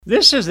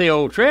This is the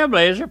old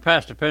Trailblazer,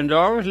 Pastor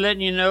Pendarvis,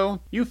 letting you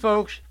know, you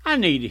folks, I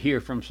need to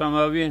hear from some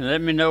of you, and let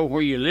me know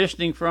where you're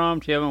listening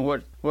from. Tell me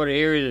what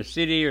area of the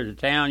city or the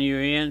town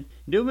you're in.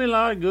 Do me a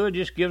lot of good,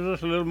 just gives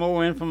us a little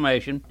more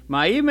information.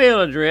 My email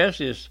address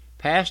is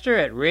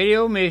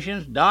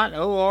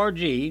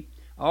pastor@radiomissions.org,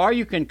 or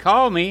you can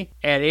call me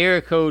at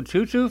area code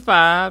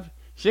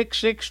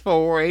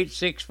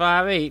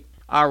 225-664-8658.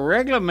 Our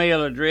regular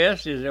mail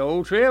address is the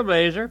Old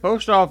Trailblazer,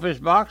 Post Office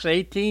Box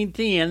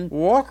 1810,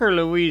 Walker,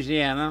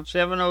 Louisiana,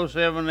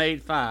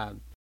 70785.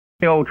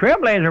 The Old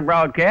Trailblazer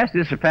broadcast.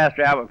 This is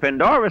Pastor Albert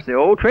Pendarvis, the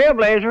Old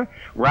Trailblazer,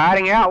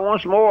 riding out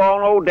once more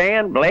on old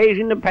Dan,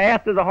 blazing the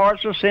path to the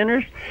hearts of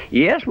sinners.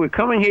 Yes, we're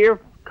coming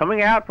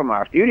out from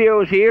our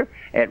studios here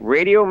at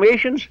Radio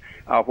Missions,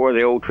 where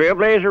the Old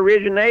Trailblazer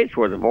originates,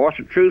 where the voice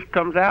of truth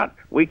comes out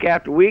week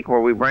after week, where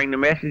we bring the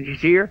messages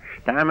here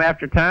time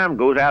after time,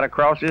 goes out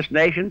across this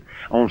nation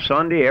on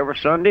Sunday, every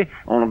Sunday,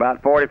 on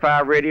about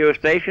 45 radio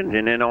stations,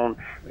 and then on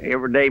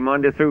every day,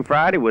 Monday through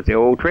Friday, with the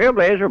Old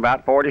Trailblazer,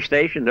 about 40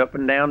 stations up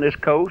and down this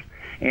coast.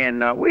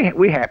 And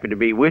we happy to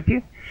be with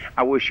you.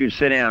 I wish you'd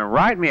sit down and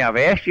write me. I've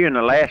asked you in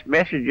the last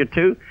message or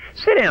two,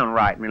 sit down and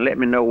write me. Let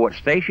me know what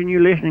station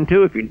you're listening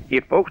to.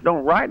 If folks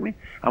don't write me,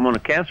 I'm going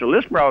to cancel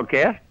this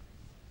broadcast,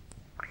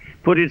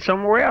 put it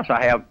somewhere else.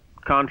 I have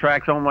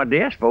contracts on my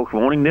desk, folks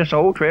wanting this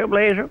Old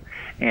Trailblazer,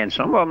 and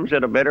some of them's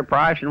at a better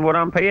price than what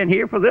I'm paying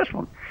here for this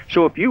one.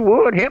 So if you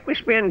would, help me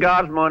spend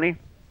God's money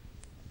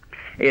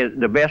is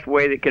the best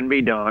way that can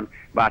be done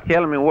by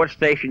telling me what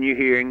station you're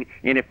hearing.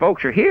 And if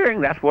folks are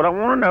hearing, that's what I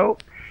want to know.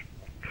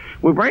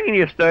 We're bringing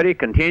you a study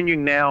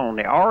continuing now on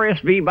the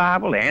RSV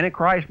Bible, the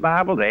Antichrist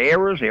Bible, the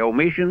errors, the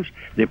omissions,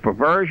 the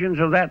perversions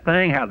of that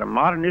thing, how the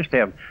modernists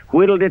have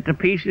whittled it to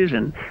pieces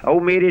and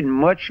omitted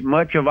much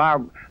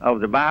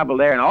of the Bible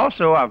there. And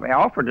also I've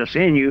offered to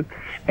send you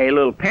a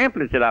little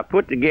pamphlet that I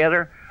put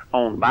together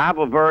on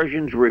Bible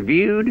versions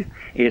reviewed.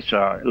 It's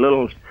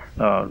little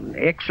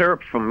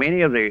excerpts from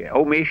many of the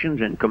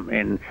omissions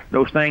and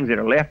those things that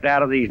are left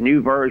out of these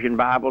new version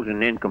Bibles,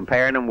 and then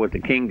comparing them with the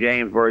King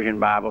James Version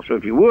Bible. So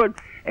if you would,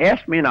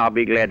 ask me and I'll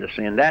be glad to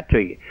send that to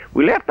you.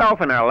 We left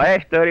off in our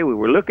last study, we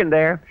were looking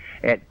there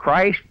at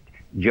Christ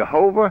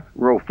Jehovah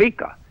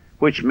Rophika,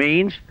 which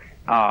means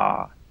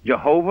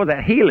Jehovah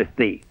that healeth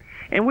thee.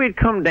 And we'd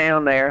come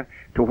down there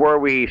to where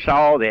we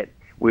saw that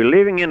we're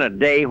living in a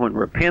day when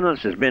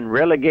repentance has been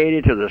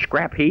relegated to the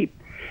scrap heap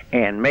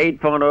and made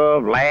fun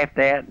of, laughed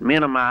at,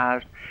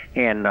 minimized.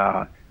 And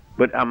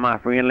but my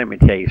friend, let me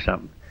tell you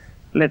something.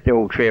 Let the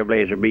Old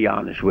Trailblazer be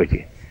honest with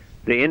you.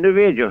 The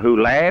individual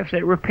who laughs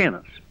at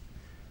repentance,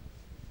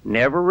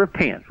 never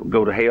repents, will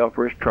go to hell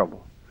for his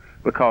trouble.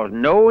 Because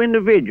no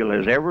individual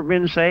has ever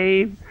been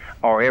saved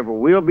or ever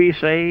will be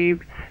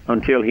saved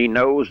until he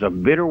knows the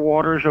bitter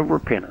waters of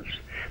repentance.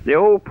 The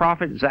old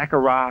prophet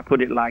Zechariah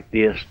put it like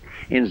this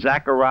in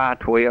Zechariah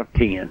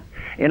 12:10.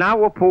 And I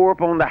will pour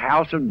upon the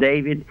house of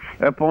David,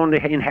 upon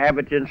the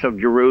inhabitants of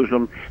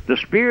Jerusalem, the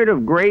spirit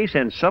of grace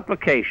and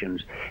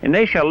supplications, and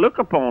they shall look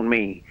upon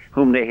me,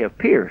 whom they have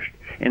pierced,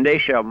 and they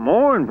shall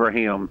mourn for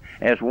him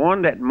as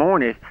one that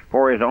mourneth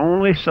for his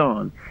only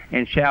son,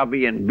 and shall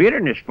be in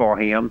bitterness for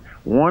him,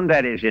 one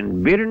that is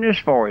in bitterness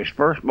for his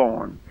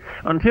firstborn.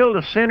 Until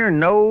the sinner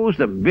knows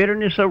the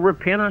bitterness of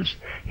repentance,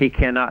 he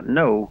cannot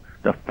know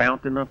the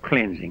fountain of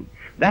cleansing.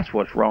 That's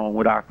what's wrong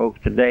with our folks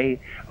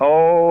today.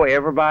 Oh,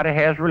 everybody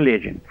has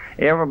religion.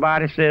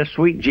 Everybody says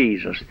sweet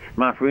Jesus.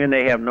 My friend,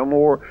 they have no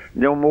more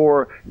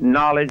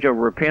knowledge of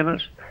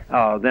repentance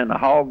than a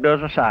hog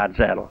does a side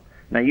saddle.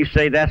 Now you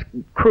say that's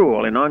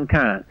cruel and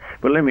unkind,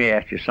 but let me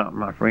ask you something,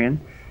 my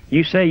friend.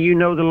 You say you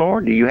know the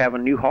Lord. Do you have a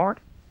new heart?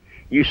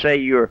 You say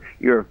your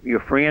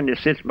friend that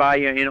sits by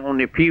you on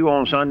the pew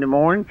on Sunday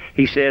morning,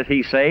 he says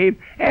he's saved.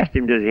 Ask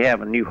him, does he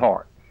have a new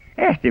heart?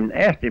 Ask him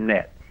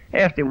that.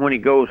 Ask him when he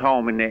goes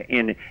home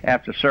in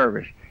after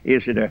service.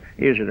 Is it a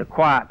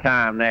quiet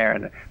time there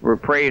and we're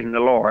praising the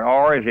Lord,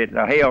 or is it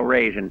a hell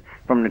raising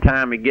from the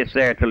time he gets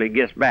there till he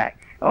gets back?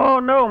 Oh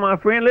no, my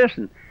friend,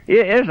 listen.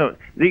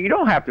 You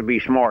don't have to be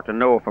smart to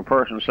know if a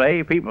person's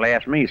saved. People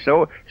ask me,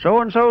 so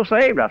and so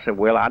saved. I said,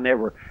 well, I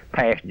never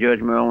pass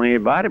judgment on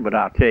anybody, but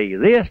I'll tell you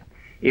this: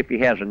 if he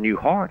has a new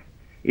heart,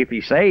 if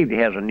he's saved, he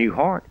has a new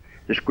heart.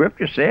 The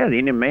Scripture says,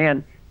 any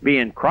man be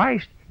in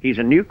Christ, he's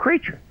a new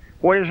creature.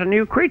 What is a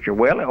new creature?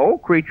 Well, the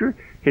old creature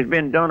has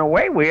been done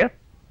away with,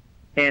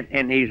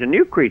 and he's a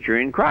new creature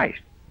in Christ.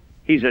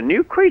 He's a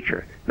new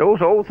creature.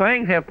 Those old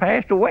things have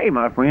passed away,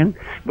 my friend.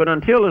 But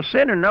until the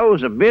sinner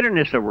knows the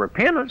bitterness of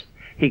repentance,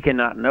 he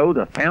cannot know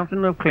the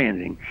fountain of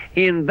cleansing.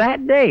 In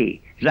that day,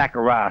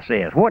 Zechariah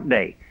says, what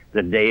day?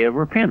 The day of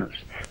repentance.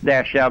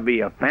 There shall be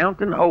a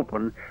fountain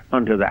open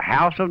unto the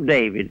house of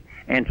David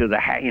and to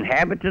the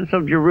inhabitants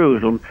of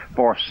Jerusalem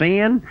for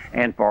sin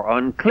and for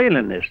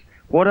uncleanliness.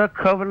 What a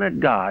covenant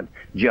God,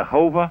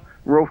 Jehovah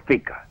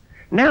Rophika.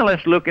 Now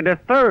let's look at a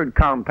third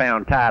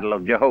compound title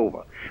of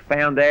Jehovah,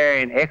 found there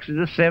in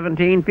Exodus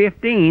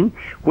 17:15,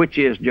 which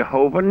is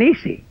Jehovah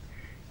Nissi,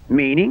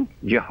 meaning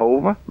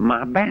Jehovah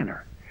my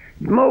banner.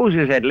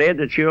 Moses had led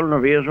the children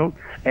of Israel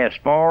as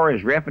far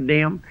as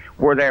Rephidim,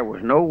 where there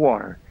was no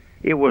water.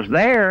 It was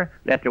there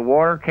that the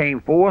water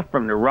came forth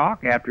from the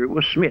rock after it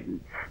was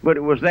smitten. But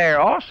it was there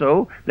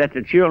also that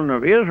the children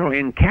of Israel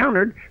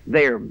encountered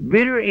their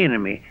bitter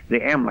enemy,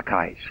 the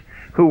Amalekites,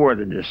 who were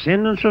the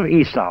descendants of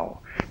Esau.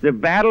 The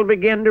battle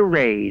began to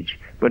rage,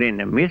 but in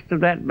the midst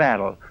of that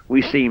battle,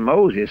 we see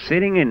Moses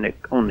sitting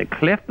on the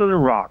cleft of the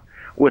rock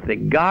with the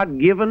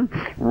God-given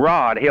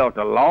rod held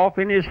aloft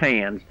in his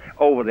hands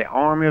over the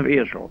army of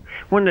Israel.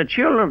 When the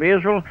children of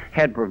Israel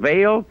had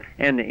prevailed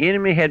and the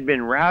enemy had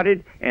been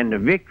routed and the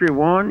victory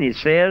won, it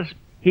says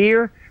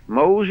here,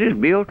 Moses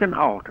built an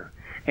altar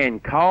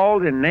and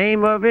called the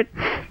name of it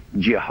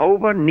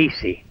Jehovah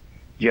Nissi.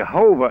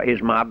 Jehovah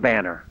is my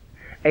banner.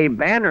 A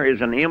banner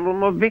is an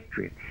emblem of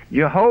victory.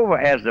 Jehovah,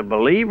 as the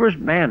believer's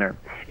banner,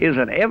 is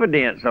an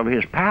evidence of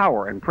his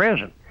power and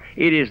presence.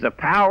 It is the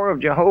power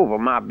of Jehovah,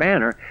 my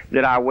banner,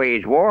 that I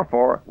wage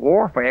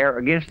warfare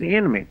against the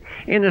enemy.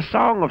 In the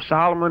Song of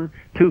Solomon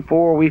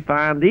 2:4, we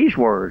find these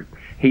words,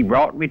 He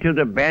brought me to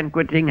the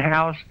banqueting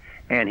house,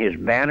 and his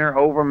banner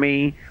over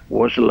me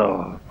was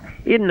love.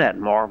 Isn't that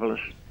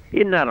marvelous?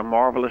 Isn't that a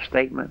marvelous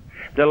statement?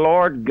 The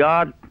Lord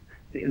God,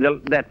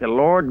 that the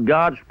Lord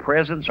God's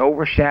presence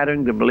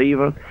overshadowing the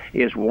believer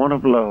is one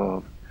of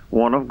love,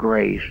 one of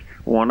grace,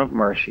 one of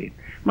mercy.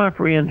 My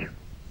friends,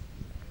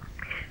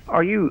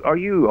 are you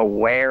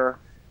aware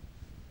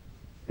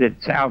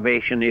that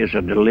salvation is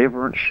a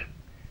deliverance?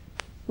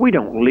 We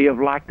don't live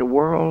like the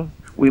world.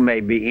 We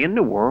may be in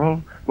the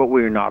world, but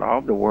we're not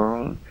of the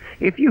world.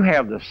 If you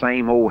have the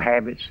same old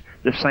habits,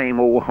 the same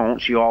old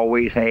haunts you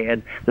always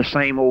had, the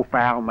same old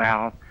foul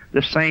mouth,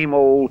 the same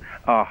old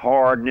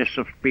hardness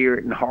of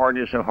spirit and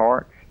hardness of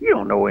heart, you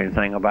don't know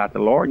anything about the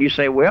Lord. You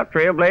say, well,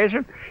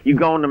 Trailblazer, you've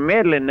gone to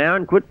meddling now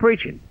and quit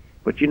preaching.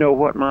 But you know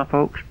what, my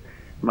folks?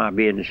 My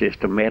business is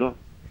to meddle.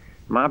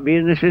 My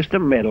business is to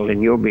meddle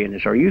in your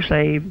business. Are you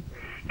saved?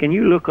 Can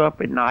you look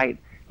up at night,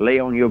 lay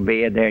on your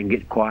bed there and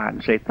get quiet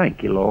and say,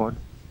 thank you, Lord?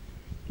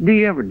 Do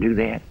you ever do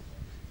that?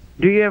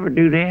 Do you ever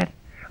do that?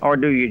 Or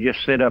do you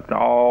just sit up to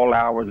all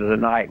hours of the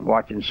night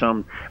watching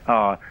some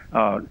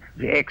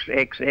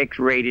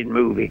X-rated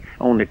movie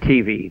on the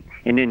TV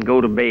and then go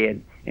to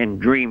bed and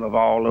dream of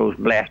all those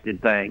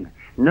blasted things?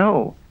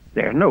 No,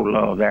 there's no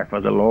love there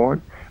for the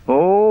Lord.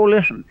 Oh,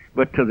 listen,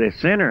 but to the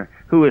sinner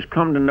who has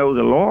come to know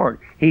the Lord,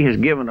 he has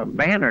given a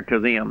banner to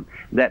them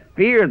that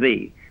fear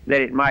thee,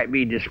 that it might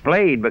be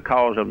displayed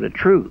because of the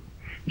truth.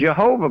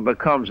 Jehovah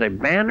becomes a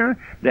banner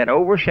that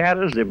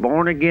overshadows the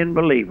born-again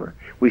believer.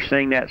 We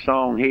sing that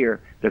song here,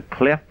 the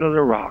cleft of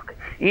the rock.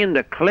 In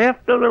the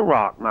cleft of the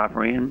rock, my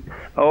friend.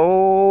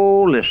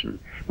 Oh, listen,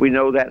 we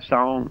know that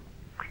song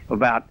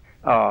about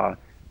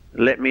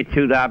let me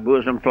to thy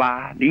bosom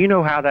fly. Do you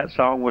know how that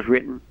song was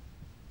written?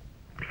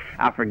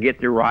 I forget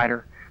the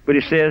writer, but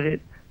it says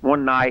it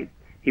one night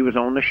he was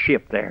on the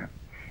ship there,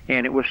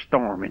 and it was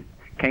storming.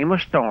 Came a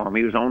storm.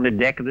 He was on the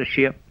deck of the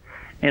ship,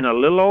 and a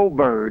little old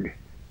bird,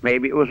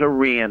 maybe it was a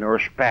wren or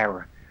a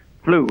sparrow,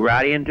 flew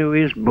right into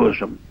his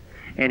bosom.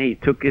 And he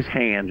took his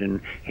hands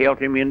and held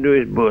him into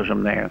his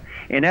bosom there.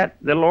 And that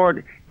the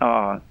Lord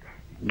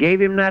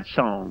gave him that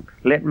song,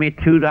 let me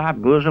to thy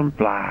bosom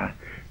fly.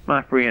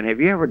 My friend, have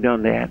you ever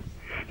done that?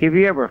 Have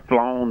you ever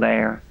flown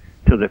there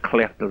to the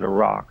cleft of the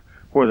rock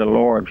where the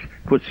Lord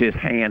puts his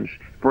hands,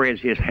 spreads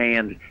his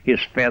hands, his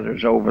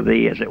feathers over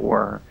thee, as it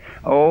were?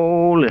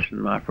 Oh,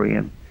 listen, my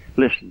friend,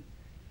 listen.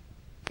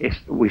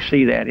 We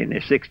see that in the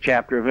 6th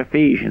chapter of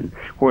Ephesians,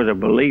 where the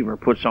believer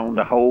puts on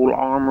the whole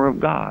armor of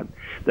God.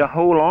 The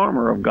whole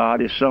armor of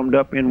God is summed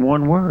up in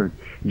one word,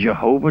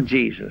 Jehovah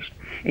Jesus.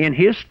 In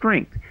his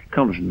strength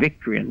comes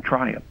victory and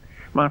triumph.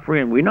 My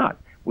friend, we're not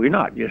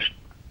just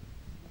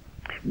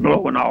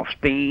blowing off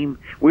steam.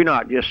 We're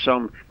not just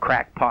some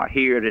crackpot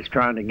here that's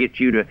trying to get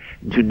you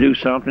to do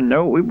something.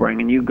 No, we're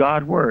bringing you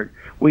God's word.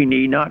 We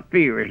need not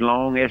fear as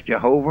long as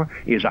Jehovah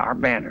is our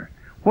banner.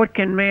 What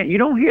can man... You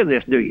don't hear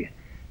this, do you?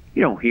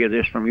 You don't hear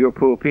this from your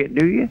pulpit,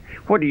 do you?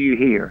 What do you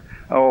hear?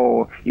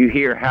 Oh, you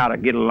hear how to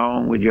get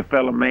along with your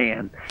fellow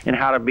man, and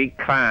how to be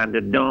kind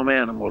to dumb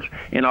animals,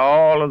 and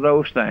all of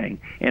those things,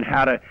 and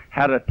how to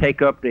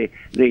take up the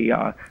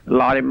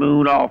Lottie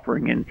Moon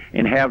offering,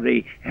 and have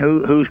the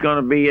who's going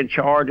to be in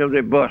charge of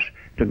the bus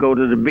to go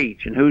to the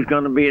beach, and who's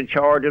going to be in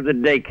charge of the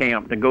day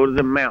camp to go to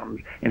the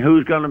mountains, and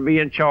who's going to be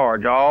in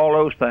charge, all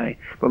those things.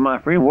 But my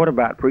friend, what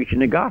about preaching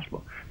the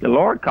gospel? The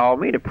Lord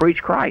called me to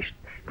preach Christ,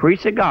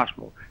 preach the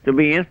gospel, to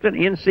be instant,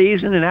 in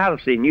season, and out of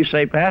season. You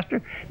say,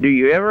 Pastor, do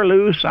you ever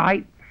lose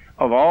sight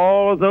of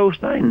all of those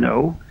things?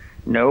 No.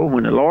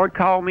 When the Lord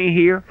called me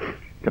here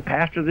to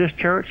pastor this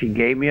church, he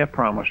gave me a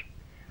promise.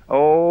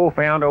 Oh,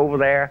 found over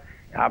there,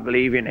 I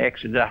believe in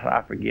Exodus,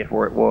 I forget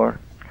where it was,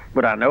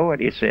 but I know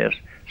it. It says,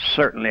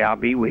 certainly I'll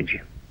be with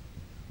you.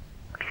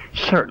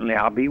 Certainly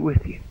I'll be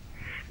with you.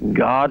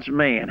 God's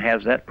man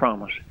has that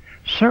promise.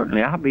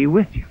 Certainly I'll be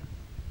with you.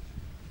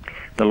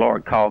 The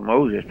Lord called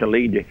Moses to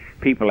lead the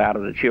people out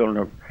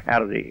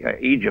of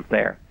Egypt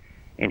there,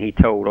 and he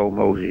told old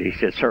Moses, he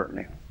said,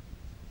 certainly.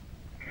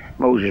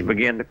 Moses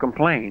began to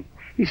complain.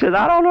 He said,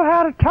 I don't know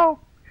how to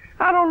talk.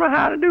 I don't know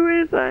how to do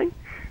anything.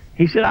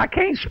 He said, I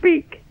can't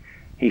speak.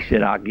 He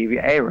said, I'll give you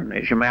Aaron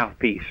as your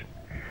mouthpiece.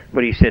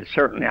 But he said,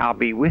 certainly I'll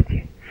be with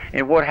you.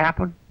 And what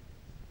happened?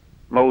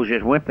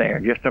 Moses went there,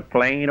 just a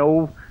plain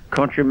old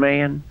country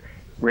man,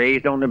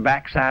 raised on the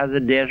backside of the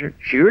desert.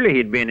 Surely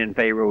he'd been in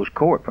Pharaoh's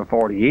court for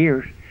 40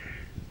 years.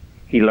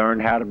 He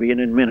learned how to be an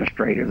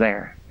administrator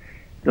there.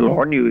 The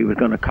Lord knew he was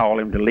going to call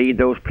him to lead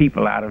those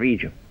people out of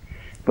Egypt.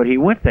 But he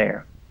went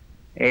there.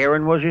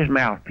 Aaron was his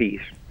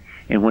mouthpiece.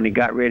 And when he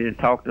got ready to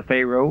talk to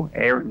Pharaoh,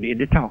 Aaron did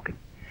the talking.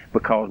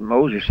 Because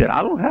Moses said,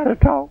 I don't know how to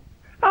talk.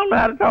 I don't know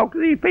how to talk to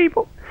these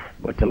people.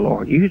 But the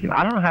Lord used him.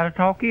 I don't know how to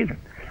talk either.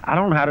 I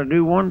don't know how to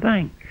do one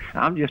thing.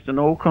 I'm just an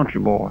old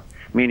country boy.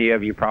 Many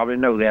of you probably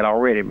know that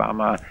already by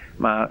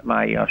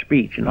my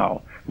speech and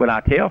all. But I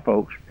tell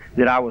folks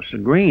that I was so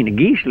green, the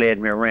geese led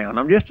me around.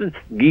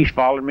 Geese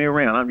followed me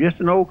around. I'm just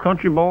an old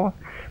country boy,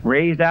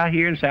 raised out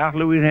here in South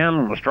Louisiana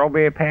on a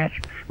strawberry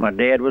patch. My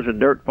dad was a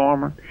dirt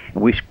farmer,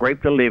 and we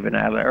scraped a living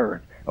out of the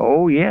earth.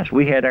 Oh, yes,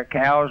 we had our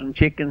cows and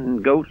chickens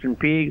and goats and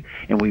pigs,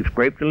 and we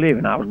scraped a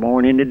living. I was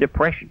born into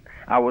depression.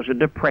 I was a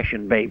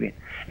depression baby,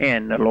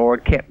 and the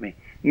Lord kept me.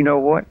 You know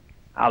what?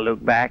 I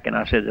look back and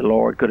I said the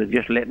Lord could have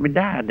just let me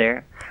die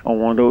there on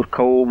one of those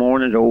cold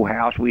mornings. The old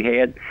house we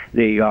had,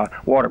 the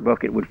water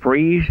bucket would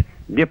freeze,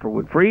 dipper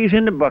would freeze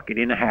in the bucket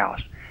in the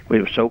house.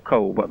 It was so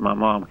cold, but my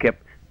mom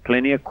kept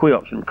plenty of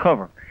quilts and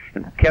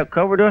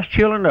covered us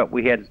children up.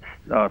 We had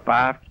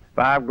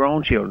five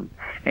grown children,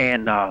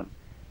 and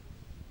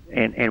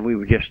we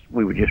were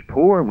just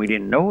poor, and we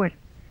didn't know it.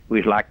 We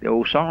was like the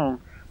old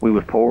song, we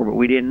was poor, but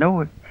we didn't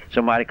know it.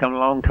 Somebody come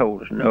along and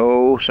told us,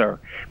 no, sir.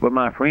 But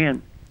my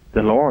friend,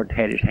 the Lord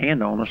had his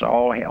hand on us,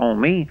 on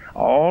me,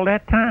 all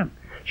that time.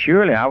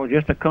 Surely I was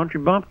just a country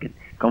bumpkin.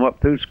 Come up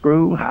through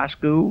school, high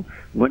school,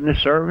 went in the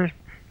service,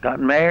 got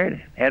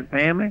married, had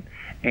family,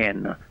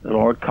 and the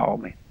Lord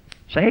called me,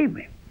 saved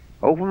me,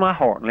 opened my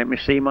heart, and let me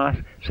see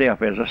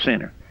myself as a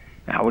sinner.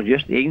 I was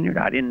just ignorant.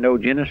 I didn't know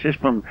Genesis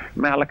from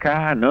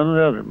Malachi, none of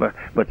the others,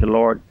 but the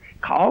Lord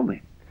called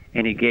me,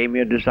 and he gave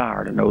me a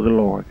desire to know the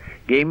Lord.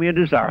 Gave me a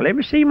desire. Let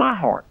me see my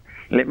heart.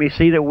 Let me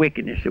see the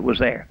wickedness that was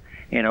there.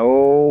 And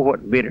oh,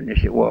 what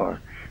bitterness it was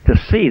to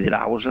see that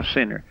I was a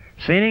sinner,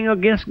 sinning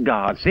against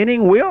God,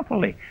 sinning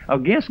willfully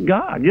against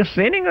God, just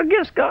sinning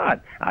against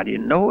God. I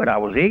didn't know it. I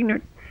was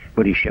ignorant,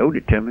 but he showed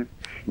it to me.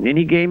 And then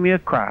he gave me a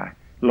cry,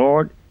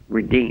 Lord,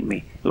 redeem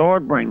me.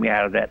 Lord, bring me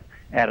out of that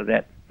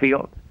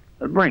filth.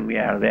 Bring me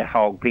out of that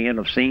hog pen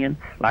of sin,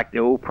 like the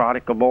old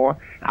prodigal boy.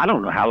 I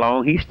don't know how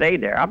long he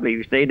stayed there. I believe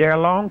he stayed there a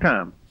long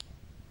time.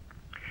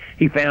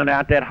 He found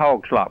out that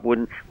hog slop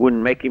wouldn't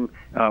get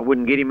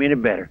him any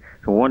better.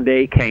 So one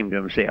day he came to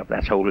himself.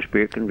 That's Holy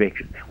Spirit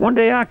conviction. One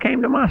day I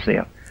came to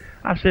myself.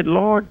 I said,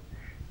 Lord,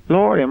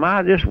 am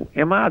I this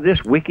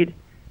wicked?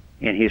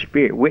 And his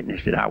spirit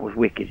witnessed that I was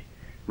wicked.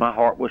 My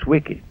heart was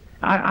wicked.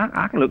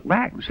 I can look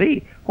back and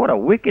see what a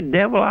wicked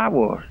devil I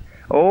was.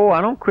 Oh,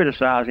 I don't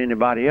criticize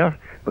anybody else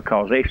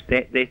because they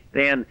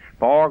stand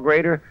far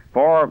greater,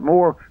 far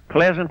more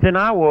pleasant than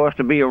I was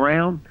to be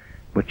around.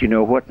 But you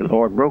know what? The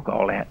Lord broke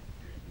all that.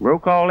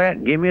 Broke all that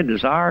and gave me a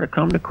desire to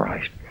come to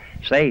Christ.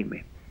 Saved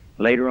me.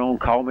 Later on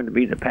called me to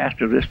be the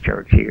pastor of this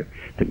church here,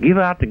 to give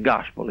out the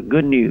gospel, the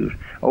good news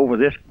over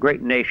this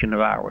great nation of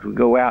ours. We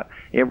go out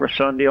every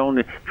Sunday on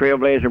the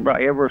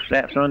Trailblazer, every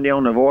Sunday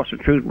on the Voice of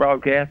Truth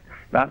broadcast,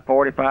 about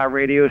 45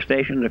 radio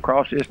stations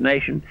across this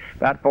nation,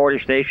 about 40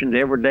 stations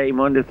every day,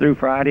 Monday through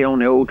Friday on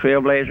the old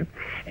Trailblazer,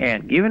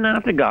 and giving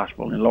out the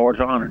gospel, and the Lord's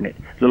honoring it.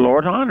 The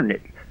Lord's honoring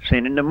it,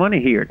 sending the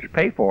money here to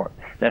pay for it.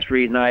 That's the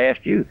reason I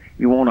asked you.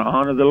 You want to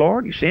honor the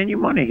Lord, you send your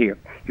money here.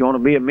 If you want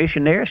to be a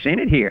missionary, send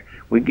it here.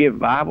 We give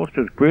Bibles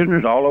to the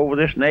prisoners all over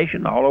this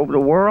nation, all over the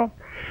world.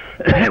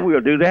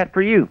 We'll do that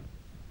for you.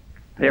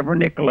 Every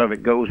nickel of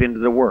it goes into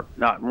the work,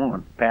 not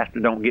one. Pastor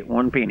don't get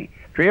one penny.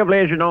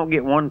 Trailblazer don't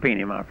get one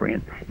penny, my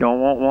friend.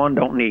 Don't want one,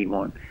 don't need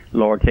one. The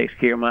Lord takes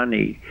care of my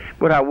needs.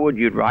 But I would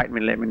you'd write me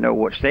and let me know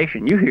what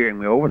station you're hearing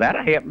me over.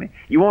 That'll help me.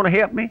 You want to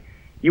help me?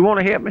 You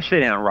want to help me? Sit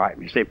down and write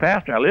me. Say,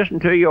 Pastor, I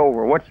listened to you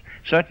over what's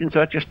such and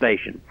such a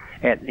station.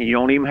 And you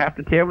don't even have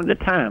to tell me the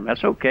time.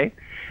 That's okay.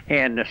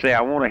 And say,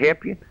 I want to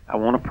help you. I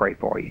want to pray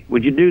for you.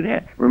 Would you do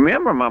that?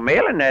 Remember, my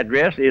mailing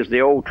address is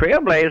the old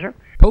Trailblazer.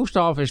 Post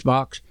Office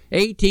Box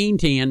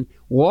 1810,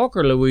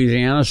 Walker,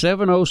 Louisiana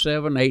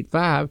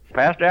 70785.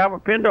 Pastor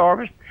Albert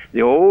Pendarvis,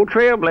 the old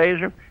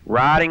Trailblazer,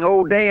 riding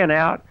old day and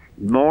out,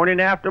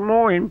 morning after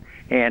morning,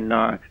 and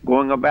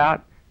going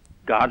about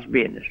God's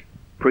business,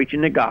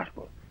 preaching the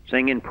gospel,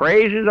 singing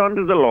praises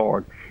unto the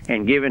Lord,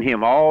 and giving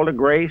him all the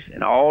grace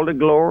and all the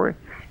glory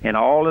and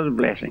all of the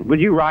blessing. Would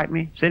you write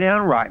me? Sit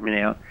down and write me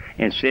now,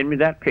 and send me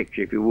that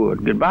picture if you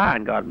would. Goodbye,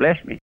 and God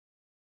bless me.